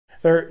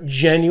They're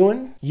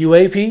genuine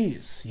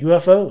UAPs,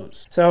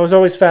 UFOs. So I was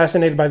always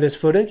fascinated by this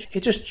footage.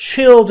 It just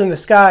chilled in the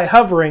sky,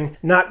 hovering,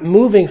 not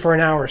moving for an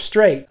hour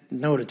straight.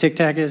 Know what a Tic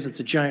Tac is? It's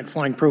a giant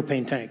flying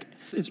propane tank.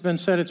 It's been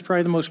said it's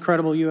probably the most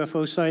credible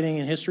UFO sighting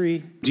in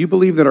history. Do you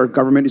believe that our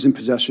government is in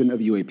possession of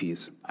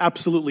UAPs?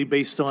 Absolutely,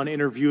 based on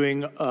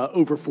interviewing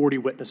over 40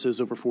 witnesses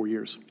over 4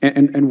 years.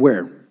 And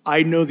where?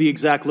 I know the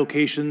exact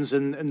locations,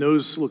 and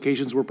those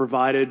locations were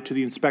provided to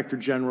the Inspector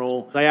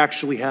General. I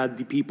actually had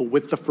the people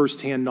with the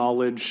first-hand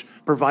knowledge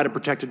provide a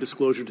protected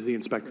disclosure to the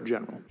Inspector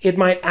General. It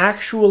might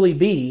actually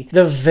be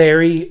the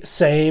very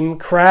same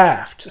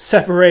craft,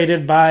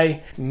 separated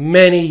by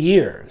many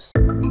years.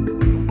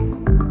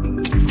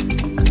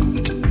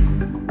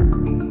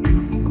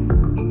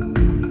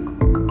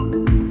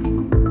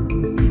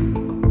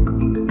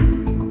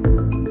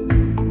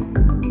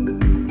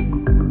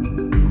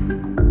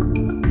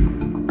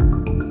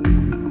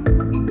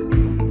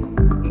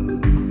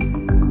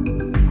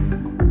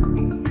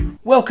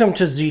 Welcome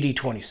to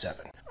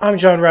ZD-27. I'm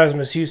John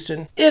Razimus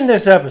Hughston. In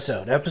this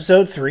episode,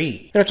 episode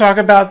 3, I'm going to talk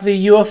about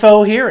the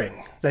UFO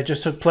hearing that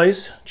just took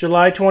place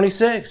July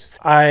 26th.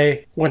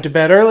 I went to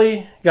bed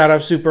early, got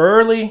up super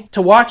early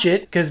to watch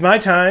it, because my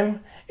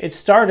time, it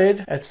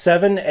started at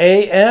 7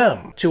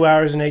 a.m., 2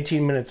 hours and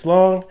 18 minutes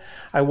long.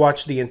 I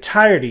watched the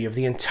entirety of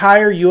the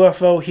entire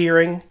UFO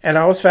hearing, and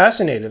I was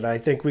fascinated. I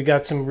think we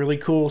got some really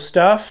cool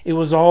stuff. It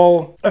was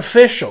all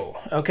official,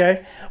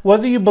 okay?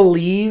 Whether you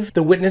believe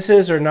the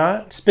witnesses or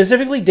not,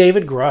 specifically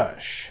David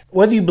Grusch,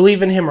 whether you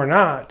believe in him or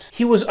not,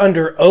 he was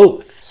under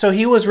oath. So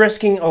he was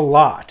risking a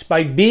lot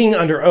by being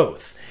under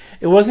oath.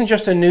 It wasn't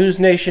just a News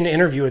Nation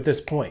interview at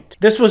this point.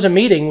 This was a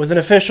meeting with an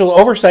official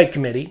oversight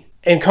committee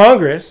in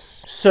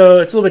Congress, so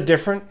it's a little bit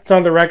different. It's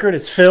on the record,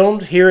 it's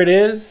filmed, here it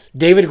is.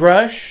 David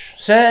Grusch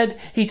said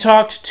he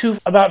talked to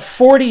about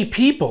 40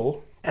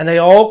 people, and they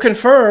all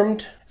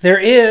confirmed there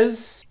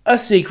is a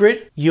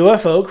secret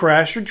UFO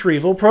crash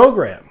retrieval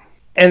program.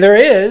 And there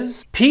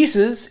is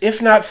pieces,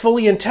 if not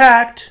fully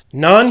intact,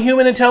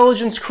 non-human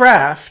intelligence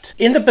craft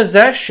in the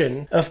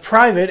possession of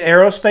private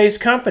aerospace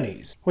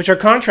companies, which are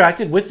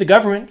contracted with the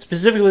government,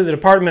 specifically the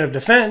Department of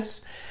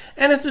Defense,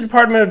 and it's the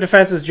Department of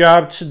Defense's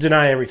job to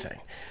deny everything.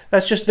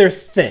 That's just their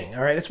thing,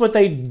 all right? It's what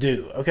they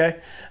do, okay?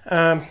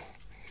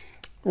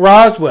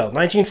 Roswell,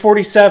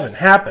 1947,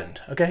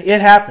 happened, okay?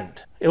 It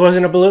happened. It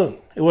wasn't a balloon.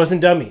 It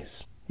wasn't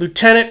dummies.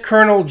 Lieutenant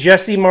Colonel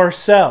Jesse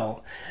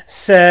Marcel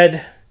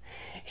said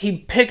he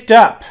picked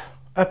up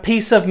a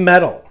piece of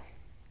metal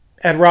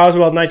at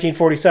Roswell,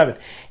 1947.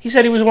 He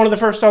said he was one of the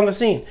first on the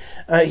scene.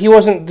 He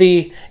wasn't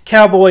the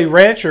cowboy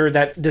rancher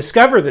that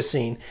discovered the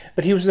scene,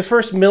 but he was the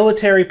first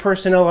military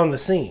personnel on the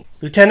scene.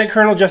 Lieutenant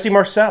Colonel Jesse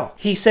Marcel.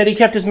 He said he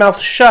kept his mouth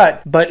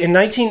shut, but in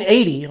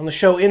 1980, on the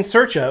show In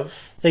Search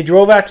Of, they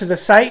drove out to the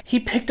site. He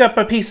picked up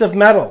a piece of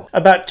metal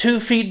about 2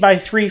 feet by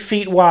 3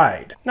 feet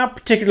wide. Not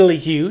particularly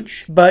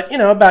huge, but,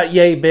 about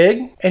yay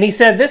big. And he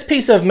said this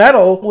piece of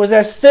metal was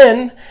as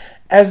thin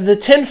as the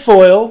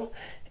tinfoil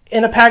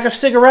in a pack of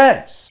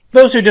cigarettes.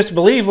 Those who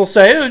disbelieve will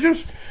say,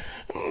 just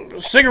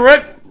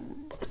cigarette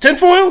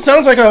tinfoil?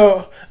 Sounds like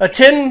a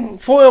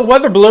tinfoil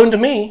weather balloon to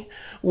me.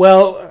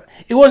 Well,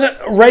 it wasn't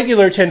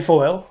regular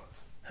tinfoil,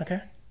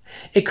 okay?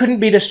 It couldn't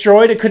be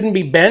destroyed, it couldn't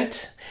be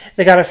bent.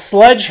 They got a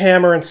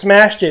sledgehammer and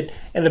smashed it,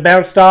 and it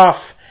bounced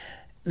off.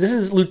 This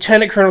is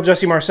Lieutenant Colonel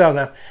Jesse Marcel.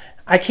 Now,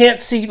 I can't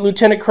see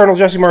Lieutenant Colonel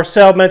Jesse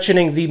Marcel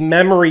mentioning the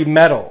memory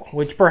metal,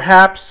 which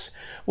perhaps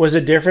was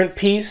a different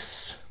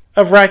piece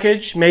of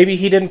wreckage. Maybe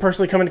he didn't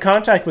personally come in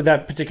contact with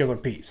that particular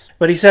piece.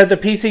 But he said the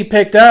piece he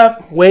picked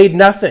up weighed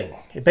nothing.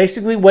 It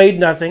basically weighed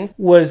nothing,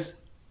 was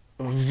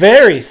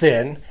very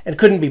thin, and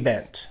couldn't be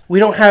bent. We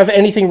don't have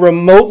anything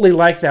remotely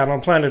like that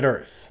on planet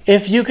Earth.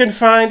 If you can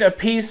find a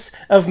piece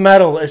of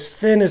metal as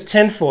thin as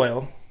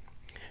tinfoil,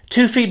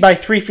 2 feet by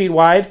 3 feet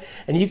wide,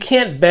 and you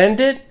can't bend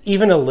it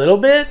even a little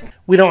bit,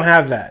 we don't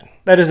have that.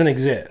 That doesn't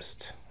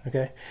exist,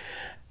 okay?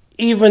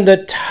 Even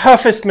the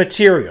toughest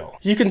material.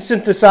 You can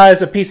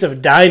synthesize a piece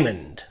of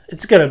diamond.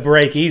 It's going to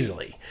break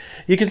easily.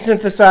 You can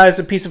synthesize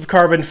a piece of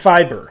carbon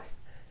fiber.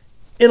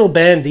 It'll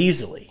bend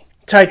easily.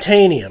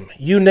 Titanium,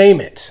 you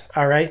name it,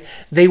 all right?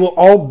 They will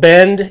all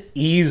bend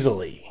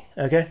easily,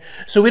 okay?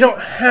 So we don't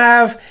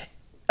have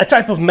a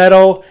type of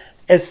metal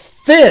as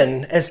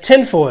thin as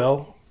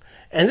tinfoil,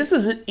 and this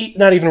is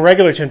not even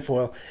regular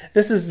tinfoil.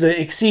 This is the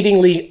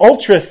exceedingly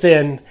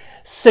ultra-thin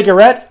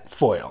cigarette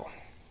foil.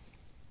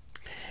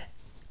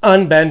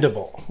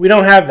 Unbendable. We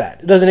don't have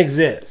that. It doesn't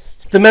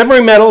exist. The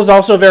memory metal is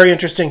also a very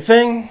interesting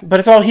thing, but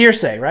it's all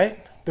hearsay, right?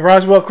 The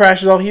Roswell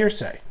crash is all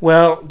hearsay.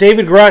 Well,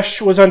 David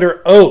Grusch was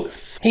under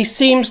oath. He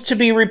seems to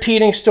be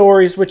repeating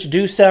stories which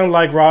do sound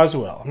like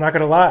Roswell, I'm not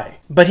going to lie.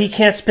 But he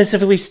can't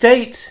specifically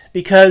state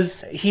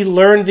because he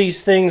learned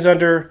these things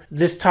under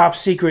this top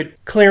secret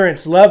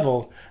clearance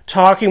level,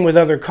 talking with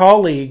other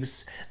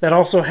colleagues that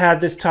also had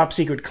this top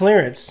secret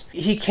clearance.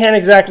 He can't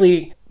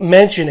exactly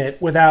mention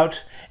it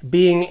without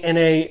being in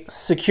a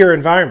secure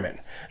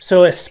environment.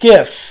 So a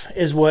skiff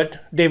is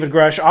what David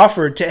Grusch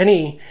offered to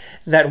any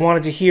that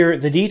wanted to hear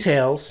the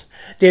details.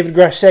 David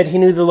Grusch said he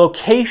knew the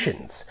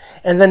locations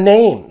and the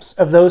names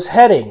of those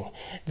heading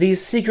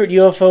these secret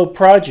UFO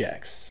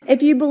projects.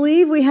 If you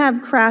believe we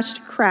have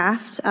crashed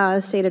craft,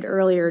 stated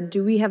earlier,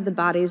 do we have the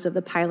bodies of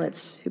the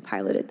pilots who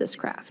piloted this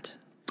craft?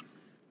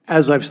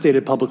 As I've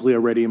stated publicly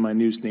already in my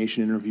News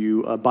Nation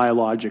interview,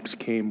 biologics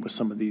came with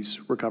some of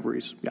these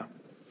recoveries, yeah.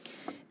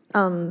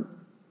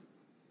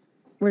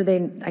 Were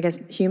they, I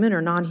guess, human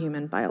or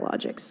non-human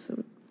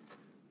biologics?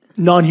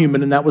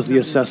 Non-human, and that was the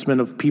assessment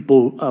of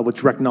people with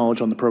direct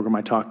knowledge on the program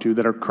I talked to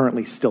that are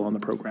currently still on the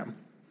program.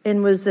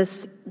 And was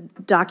this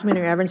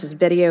documentary evidence, this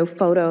video,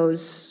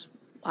 photos,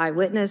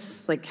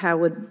 eyewitness? Like, how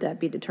would that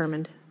be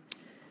determined?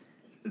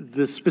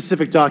 The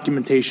specific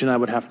documentation I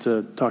would have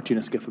to talk to you in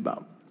a skiff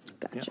about.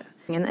 Gotcha.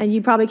 Yeah. And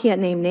you probably can't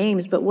name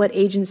names, but what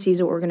agencies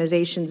or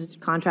organizations,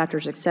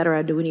 contractors, et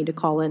cetera, do we need to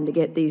call in to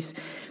get these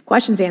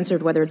questions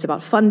answered, whether it's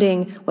about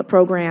funding, what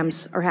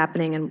programs are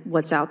happening, and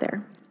what's out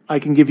there? I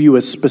can give you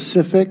a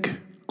specific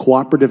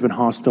cooperative and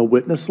hostile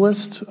witness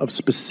list of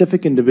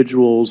specific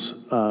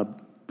individuals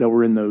that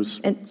were in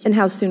those. And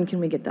how soon can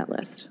we get that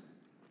list?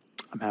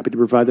 I'm happy to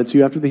provide that to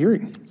you after the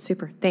hearing.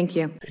 Super. Thank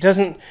you. It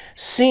doesn't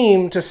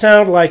seem to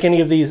sound like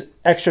any of these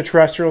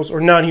extraterrestrials or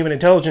non-human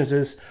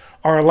intelligences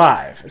are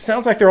alive. It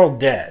sounds like they're all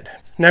dead.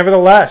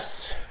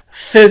 Nevertheless,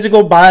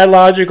 physical,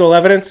 biological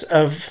evidence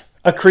of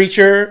a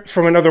creature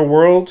from another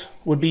world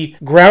would be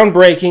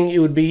groundbreaking. It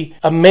would be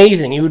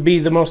amazing. It would be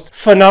the most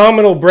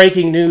phenomenal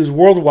breaking news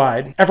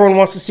worldwide. Everyone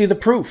wants to see the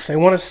proof. They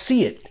want to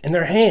see it in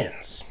their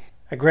hands.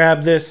 I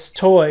grabbed this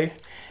toy.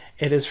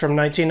 It is from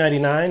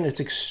 1999. It's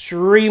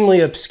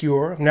extremely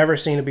obscure. I've never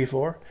seen it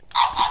before.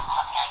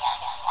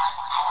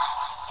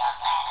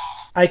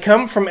 I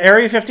come from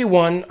Area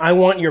 51. I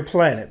want your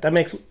planet. That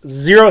makes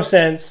zero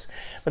sense,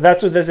 but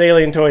that's what this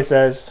alien toy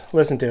says.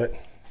 Listen to it.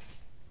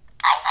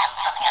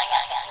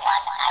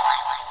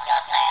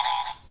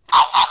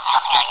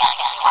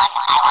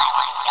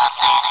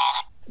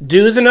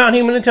 Do the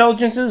non-human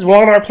intelligences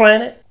want our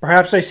planet?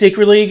 Perhaps they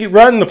secretly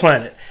run the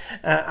planet.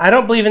 I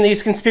don't believe in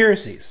these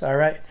conspiracies, all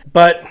right?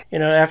 But,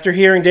 after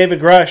hearing David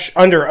Grusch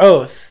under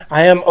oath,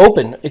 I am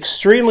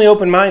extremely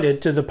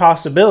open-minded to the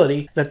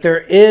possibility that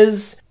there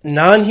is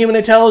non-human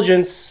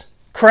intelligence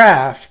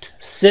craft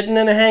sitting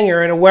in a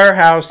hangar in a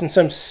warehouse in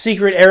some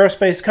secret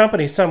aerospace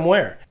company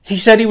somewhere. He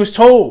said he was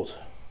told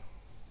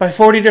by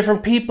 40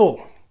 different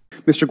people.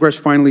 Mr. Grusch,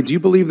 finally, do you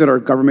believe that our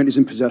government is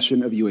in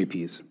possession of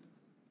UAPs?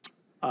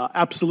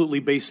 Absolutely,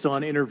 based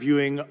on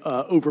interviewing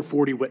over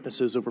 40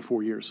 witnesses over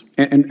 4 years.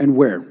 And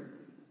where?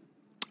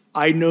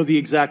 I know the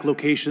exact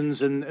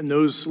locations, and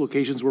those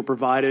locations were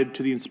provided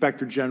to the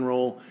Inspector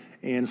General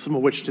and some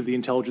of which to the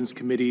intelligence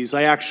committees.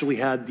 I actually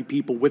had the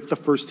people with the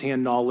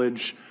firsthand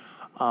knowledge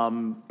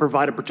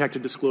provide a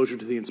protected disclosure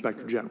to the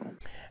Inspector General.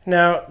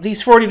 Now,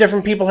 these 40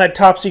 different people had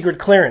top secret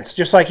clearance,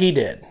 just like he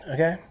did,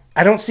 okay?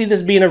 I don't see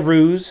this being a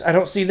ruse. I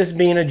don't see this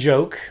being a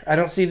joke. I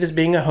don't see this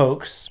being a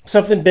hoax.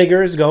 Something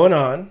bigger is going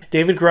on.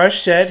 David Grusch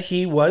said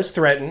he was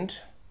threatened,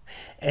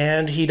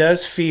 and he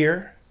does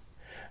fear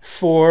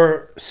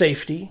for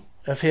safety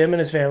of him and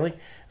his family.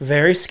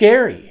 Very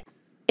scary.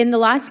 In the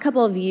last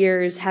couple of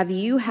years, have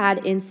you had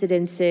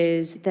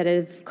incidences that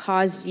have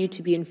caused you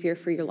to be in fear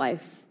for your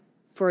life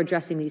for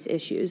addressing these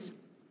issues?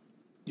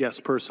 Yes,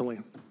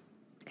 personally.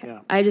 Okay. Yeah.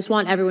 I just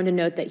want everyone to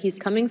note that he's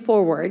coming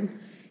forward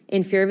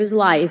in fear of his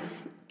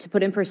life. To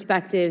put in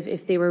perspective,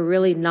 if they were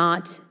really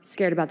not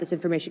scared about this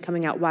information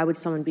coming out, why would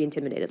someone be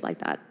intimidated like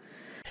that?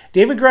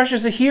 David Grusch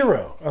is a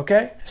hero,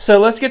 okay? So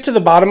let's get to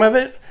the bottom of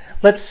it.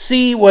 Let's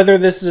see whether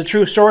this is a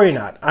true story or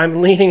not. I'm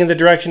leaning in the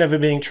direction of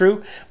it being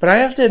true, but I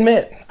have to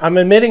admit, I'm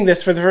admitting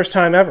this for the first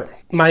time ever.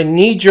 My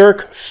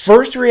knee-jerk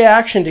first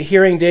reaction to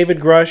hearing David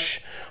Grusch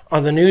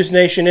on the News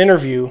Nation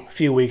interview a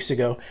few weeks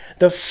ago,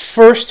 the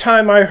first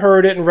time I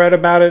heard it and read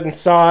about it and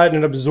saw it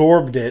and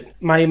absorbed it,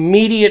 my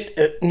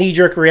immediate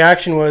knee-jerk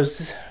reaction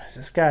was, is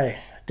this guy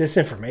a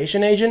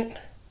disinformation agent?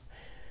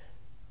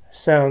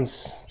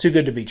 Sounds too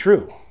good to be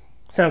true.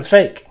 Sounds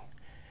fake.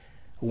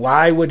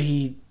 Why would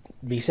he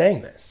be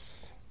saying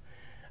this?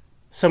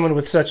 Someone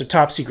with such a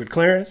top secret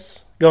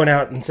clearance going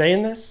out and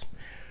saying this?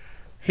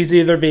 He's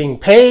either being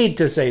paid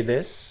to say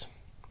this,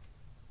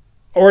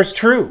 or it's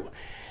true.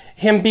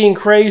 Him being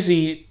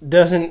crazy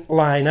doesn't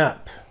line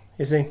up,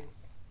 you see?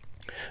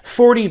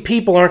 40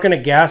 people aren't going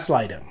to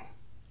gaslight him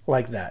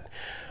like that.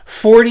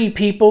 40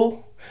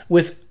 people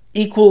with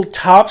equal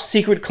top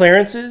secret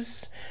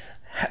clearances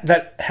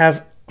that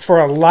have, for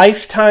a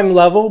lifetime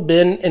level,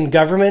 been in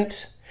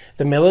government,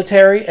 the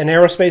military, and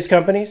aerospace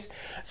companies,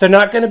 they're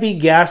not going to be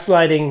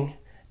gaslighting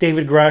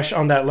David Grusch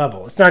on that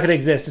level. It's not going to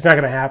exist. It's not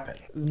going to happen.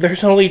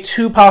 There's only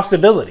two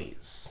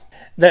possibilities.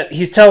 That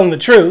he's telling the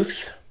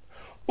truth,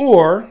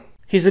 or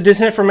he's a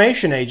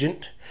disinformation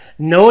agent,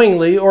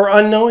 knowingly or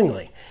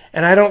unknowingly.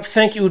 And I don't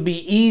think it would be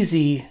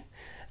easy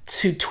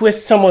to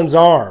twist someone's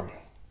arm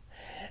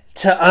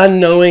to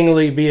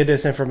unknowingly be a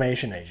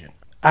disinformation agent.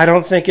 I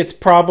don't think it's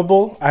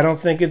probable. I don't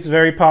think it's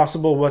very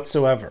possible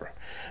whatsoever.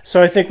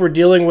 So I think we're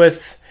dealing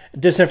with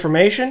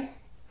disinformation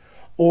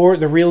or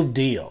the real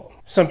deal.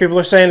 Some people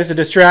are saying it's a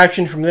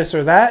distraction from this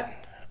or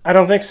that. I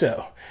don't think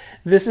so.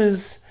 This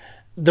is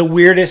the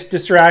weirdest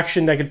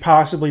distraction that could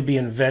possibly be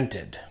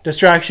invented.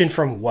 Distraction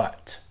from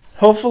what?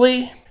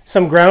 Hopefully,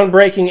 some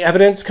groundbreaking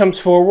evidence comes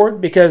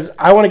forward, because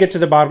I want to get to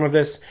the bottom of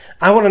this.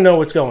 I want to know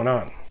what's going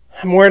on.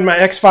 I'm wearing my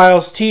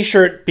X-Files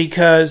t-shirt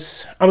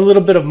because I'm a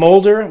little bit of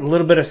Mulder, I'm a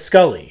little bit of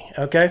Scully,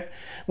 okay?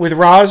 With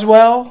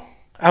Roswell,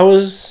 I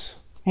was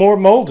more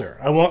Mulder.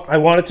 I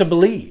wanted to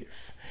believe.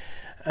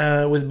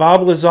 With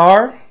Bob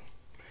Lazar,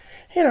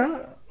 you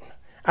know,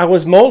 I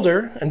was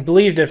Mulder and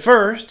believed at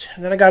first,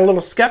 and then I got a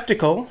little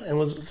skeptical and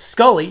was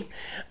Scully,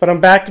 but I'm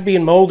back to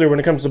being Mulder when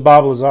it comes to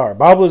Bob Lazar.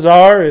 Bob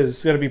Lazar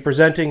is going to be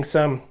presenting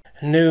some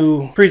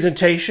new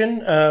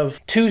presentation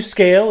of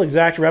 2-scale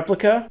exact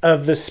replica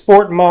of the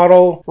sport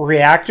model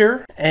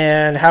reactor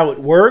and how it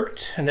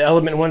worked, and the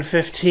element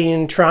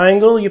 115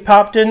 triangle you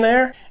popped in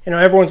there. You know,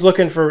 everyone's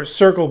looking for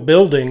circle-shaped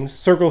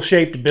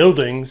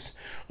buildings.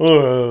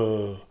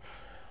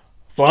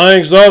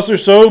 Flying saucer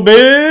so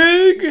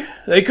big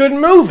they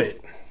couldn't move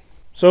it.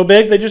 So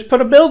big they just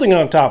put a building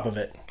on top of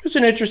it. It's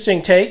an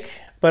interesting take,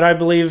 but I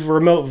believe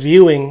remote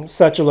viewing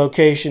such a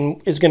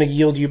location is going to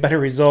yield you better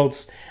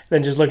results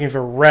than just looking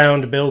for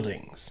round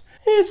buildings.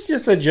 It's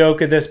just a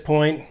joke at this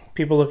point,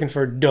 people looking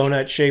for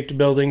donut-shaped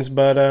buildings,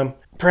 but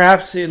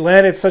perhaps it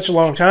landed such a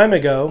long time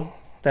ago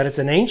that it's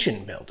an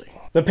ancient building.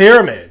 The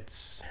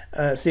pyramids.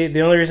 See,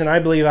 the only reason I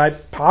believe I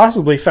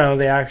possibly found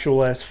the actual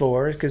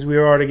S4 is because we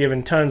were already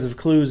given tons of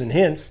clues and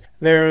hints.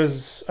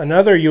 There's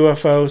another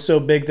UFO so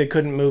big they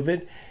couldn't move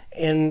it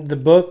in the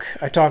book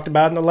I talked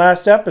about in the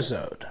last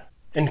episode.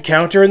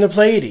 Encounter in the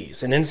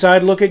Pleiades, an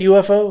inside look at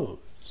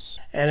UFOs.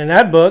 And in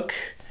that book,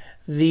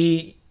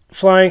 the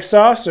flying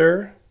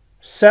saucer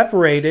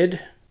separated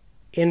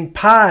in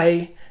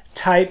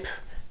pie-type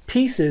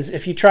pieces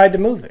if you tried to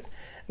move it,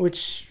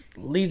 which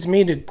leads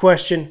me to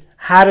question,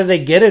 how did they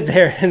get it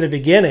there in the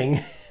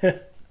beginning?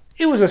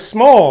 It was a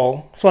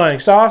small flying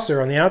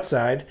saucer on the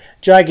outside,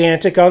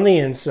 gigantic on the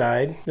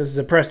inside. This is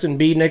a Preston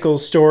B.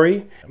 Nichols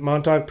story,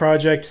 Montauk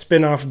Project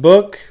spin-off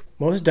book,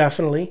 most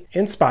definitely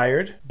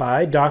inspired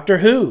by Doctor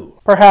Who.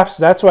 Perhaps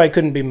that's why it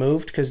couldn't be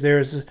moved, because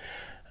there's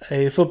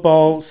a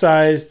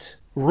football-sized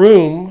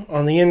room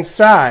on the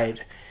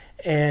inside,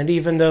 and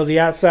even though the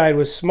outside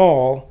was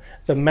small,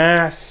 the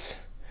mass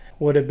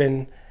would have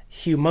been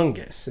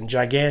humongous and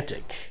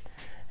gigantic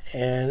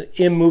and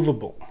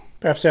immovable.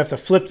 Perhaps they have to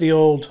flip the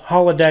old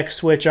holodeck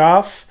switch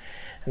off,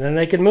 and then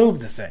they can move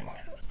the thing.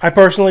 I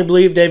personally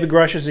believe David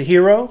Grusch is a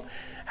hero.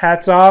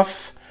 Hats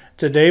off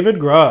to David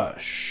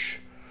Grusch.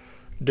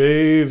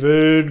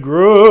 David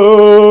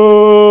Grusch,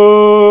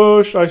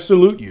 I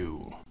salute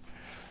you.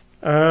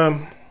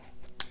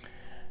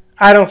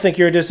 I don't think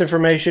you're a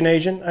disinformation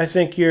agent. I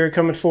think you're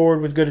coming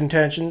forward with good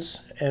intentions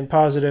and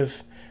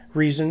positive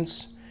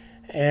reasons,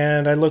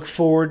 and I look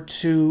forward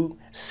to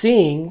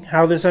seeing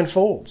how this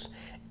unfolds.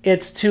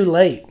 It's too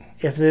late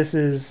if this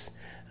is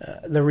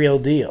the real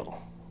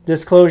deal.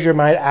 Disclosure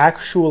might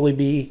actually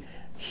be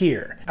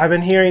here. I've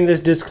been hearing this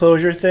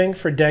disclosure thing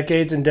for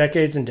decades and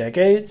decades and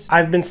decades.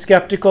 I've been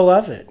skeptical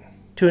of it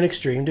to an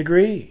extreme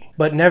degree,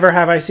 but never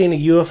have I seen a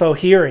UFO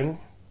hearing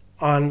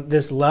on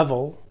this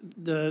level.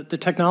 The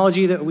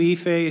technology that we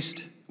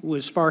faced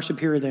was far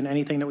superior than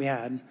anything that we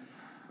had,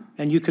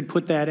 and you could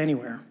put that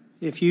anywhere.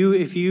 If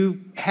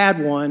you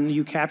had one,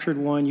 you captured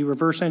one, you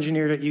reverse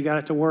engineered it, you got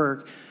it to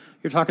work,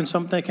 you're talking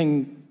something that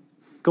can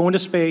go into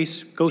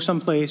space, go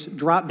someplace,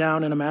 drop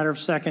down in a matter of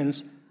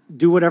seconds,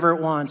 do whatever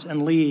it wants,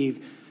 and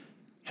leave,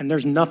 and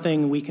there's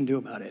nothing we can do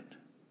about it.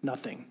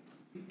 Nothing.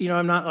 You know,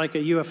 I'm not like a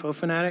UFO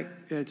fanatic.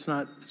 It's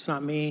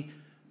not me.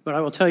 But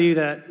I will tell you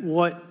that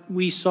what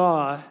we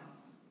saw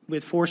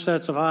with 4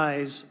 sets of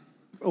eyes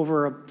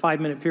over a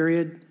 5-minute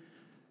period,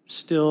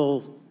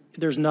 still,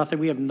 there's nothing,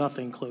 we have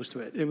nothing close to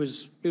it. It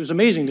was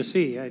amazing to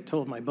see. I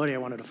told my buddy I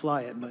wanted to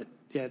fly it, but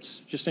yeah,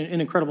 it's just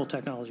an incredible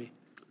technology.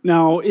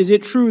 Now, is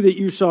it true that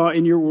you saw,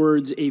 in your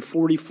words, a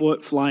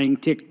 40-foot flying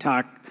Tic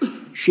Tac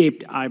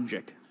shaped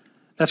object?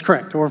 That's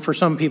correct. Or for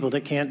some people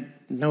that can't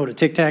know what a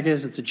Tic Tac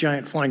is, it's a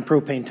giant flying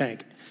propane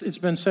tank. It's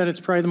been said it's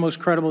probably the most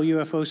credible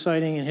UFO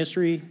sighting in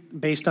history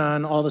based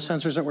on all the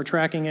sensors that were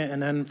tracking it, and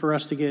then for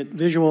us to get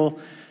visual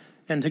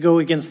and to go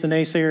against the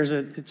naysayers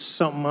that it's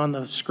something on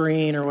the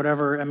screen or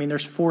whatever. I mean,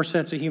 there's 4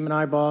 sets of human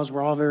eyeballs.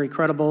 We're all very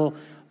credible.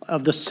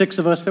 Of the 6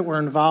 of us that were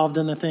involved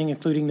in the thing,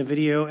 including the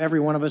video, every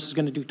one of us is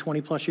going to do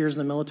 20-plus years in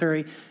the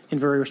military in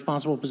very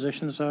responsible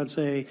positions. So I'd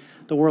say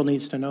the world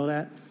needs to know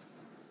that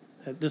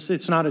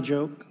it's not a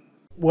joke.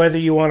 Whether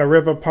you want to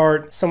rip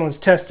apart someone's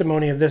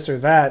testimony of this or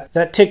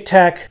that Tic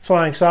Tac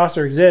flying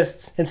saucer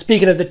exists. And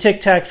speaking of the Tic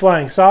Tac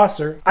flying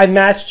saucer, I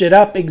matched it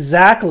up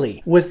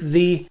exactly with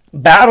the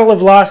Battle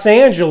of Los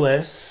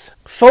Angeles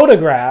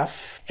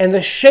photograph, and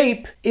the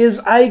shape is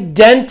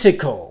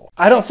identical.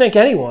 I don't think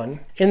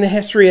anyone in the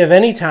history of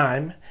any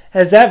time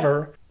has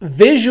ever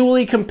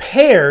visually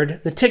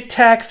compared the Tic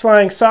Tac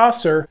flying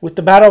saucer with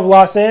the Battle of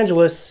Los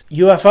Angeles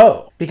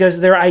UFO, because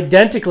they're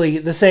identically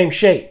the same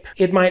shape.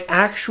 It might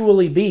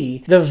actually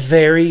be the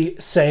very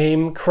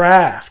same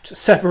craft,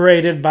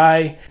 separated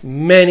by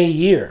many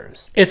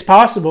years. It's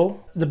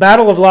possible the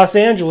Battle of Los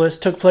Angeles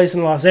took place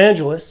in Los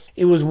Angeles.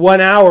 It was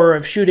 1 hour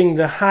of shooting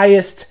the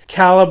highest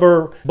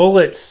caliber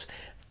bullets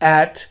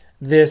at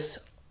this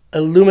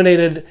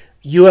illuminated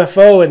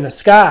UFO in the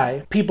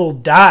sky. People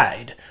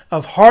died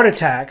of heart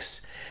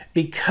attacks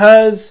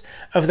because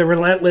of the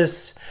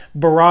relentless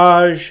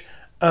barrage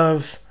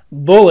of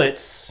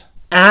bullets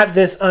at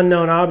this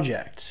unknown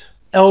object.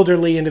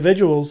 Elderly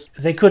individuals,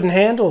 they couldn't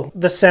handle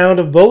the sound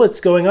of bullets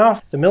going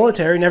off. The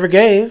military never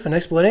gave an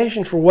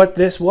explanation for what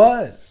this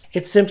was.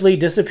 It simply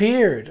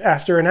disappeared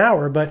after an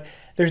hour, but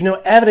there's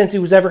no evidence it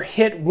was ever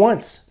hit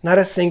once, not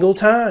a single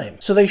time.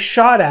 So they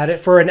shot at it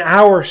for an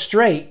hour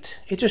straight.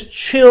 It just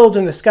chilled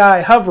in the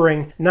sky,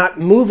 hovering, not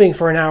moving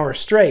for an hour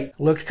straight.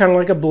 Looked kind of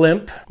like a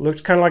blimp,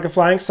 looked kind of like a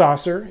flying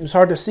saucer. It was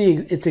hard to see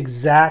its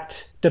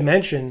exact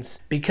dimensions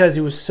because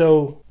it was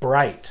so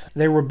bright.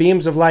 There were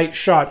beams of light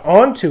shot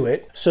onto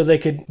it so they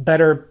could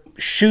better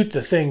shoot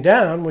the thing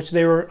down, which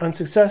they were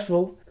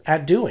unsuccessful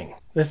at doing.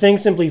 The thing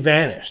simply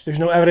vanished. There's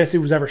no evidence it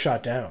was ever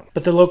shot down.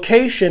 But the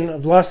location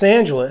of Los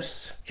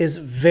Angeles is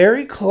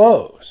very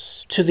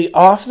close to the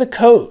off the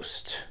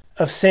coast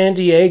of San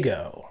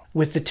Diego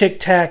with the Tic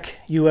Tac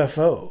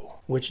UFO,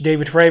 which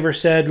David Fravor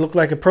said looked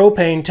like a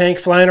propane tank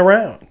flying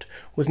around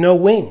with no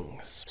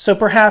wings. So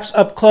perhaps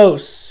up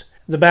close,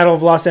 the Battle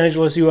of Los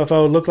Angeles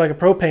UFO looked like a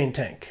propane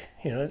tank.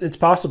 You know, it's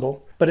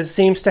possible. But it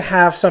seems to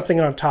have something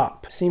on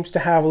top. It seems to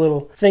have a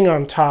little thing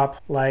on top,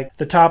 like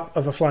the top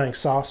of a flying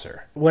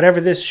saucer.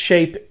 Whatever this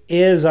shape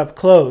is up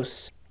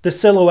close, the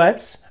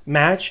silhouettes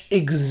match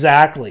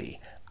exactly,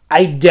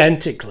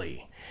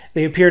 identically.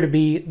 They appear to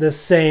be the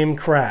same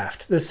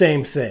craft, the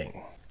same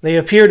thing. They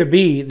appear to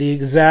be the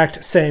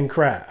exact same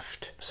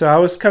craft. So I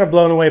was kind of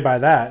blown away by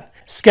that.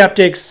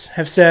 Skeptics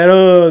have said,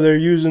 oh, they're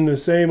using the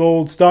same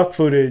old stock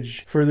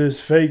footage for this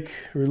fake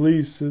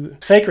release.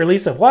 Fake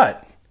release of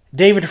what?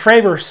 David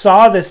Fravor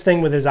saw this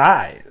thing with his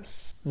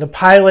eyes. The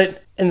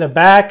pilot in the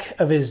back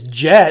of his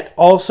jet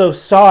also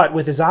saw it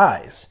with his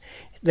eyes.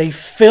 They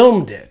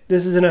filmed it.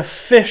 This is an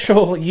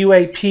official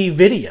UAP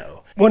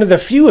video. One of the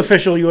few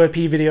official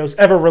UAP videos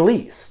ever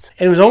released.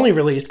 And it was only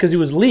released because it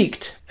was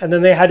leaked, and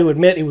then they had to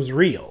admit it was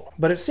real.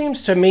 But it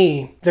seems to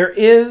me there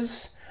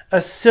is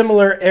a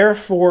similar Air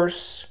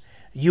Force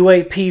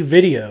UAP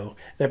video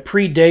that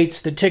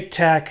predates the Tic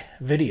Tac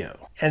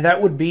video. And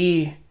that would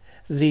be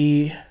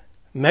the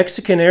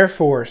Mexican Air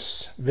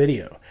Force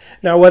video.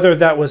 Now, whether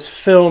that was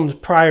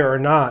filmed prior or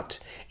not,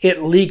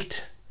 it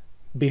leaked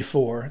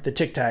before the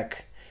Tic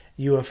Tac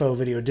UFO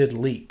video did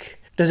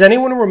leak. Does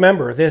anyone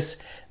remember this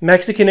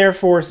Mexican Air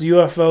Force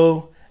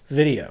UFO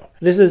video?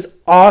 This is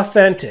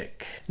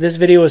authentic. This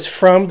video is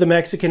from the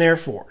Mexican Air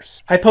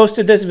Force. I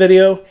posted this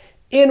video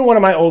in one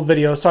of my old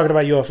videos talking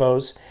about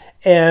UFOs,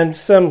 and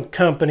some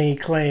company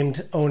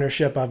claimed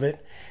ownership of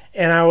it.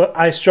 And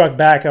I struck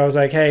back. I was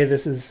like, hey,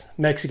 this is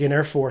Mexican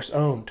Air Force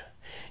owned.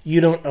 You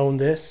don't own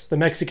this. The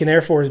Mexican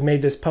Air Force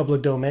made this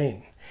public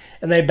domain.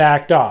 And they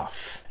backed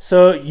off.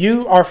 So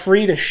you are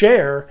free to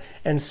share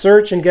and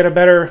search and get a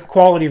better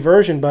quality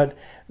version, but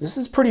this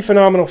is pretty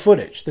phenomenal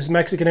footage. This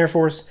Mexican Air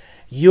Force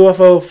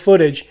UFO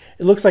footage.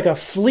 It looks like a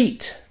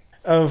fleet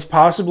of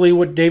possibly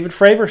what David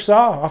Fravor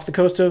saw off the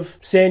coast of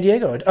San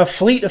Diego. A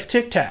fleet of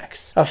Tic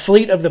Tacs. A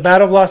fleet of the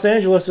Battle of Los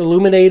Angeles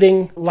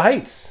illuminating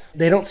lights.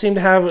 They don't seem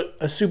to have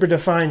a super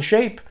defined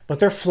shape, but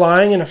they're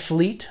flying in a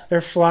fleet. They're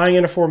flying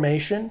in a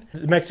formation.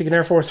 The Mexican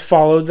Air Force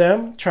followed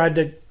them, tried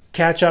to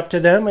catch up to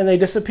them, and they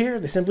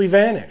disappeared. They simply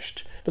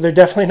vanished. But they're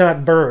definitely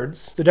not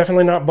birds. They're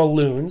definitely not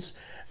balloons.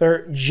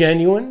 They're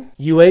genuine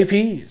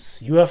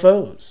UAPs,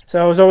 UFOs.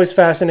 So I was always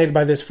fascinated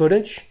by this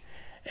footage.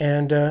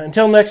 And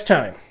until next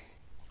time,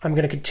 I'm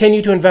going to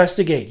continue to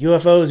investigate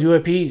UFOs,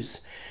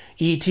 UAPs,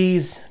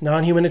 ETs,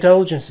 non-human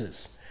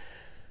intelligences.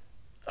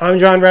 I'm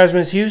John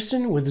Razimus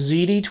Hughston with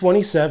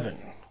ZD-27.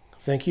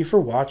 Thank you for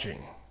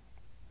watching.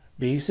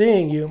 Be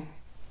seeing you.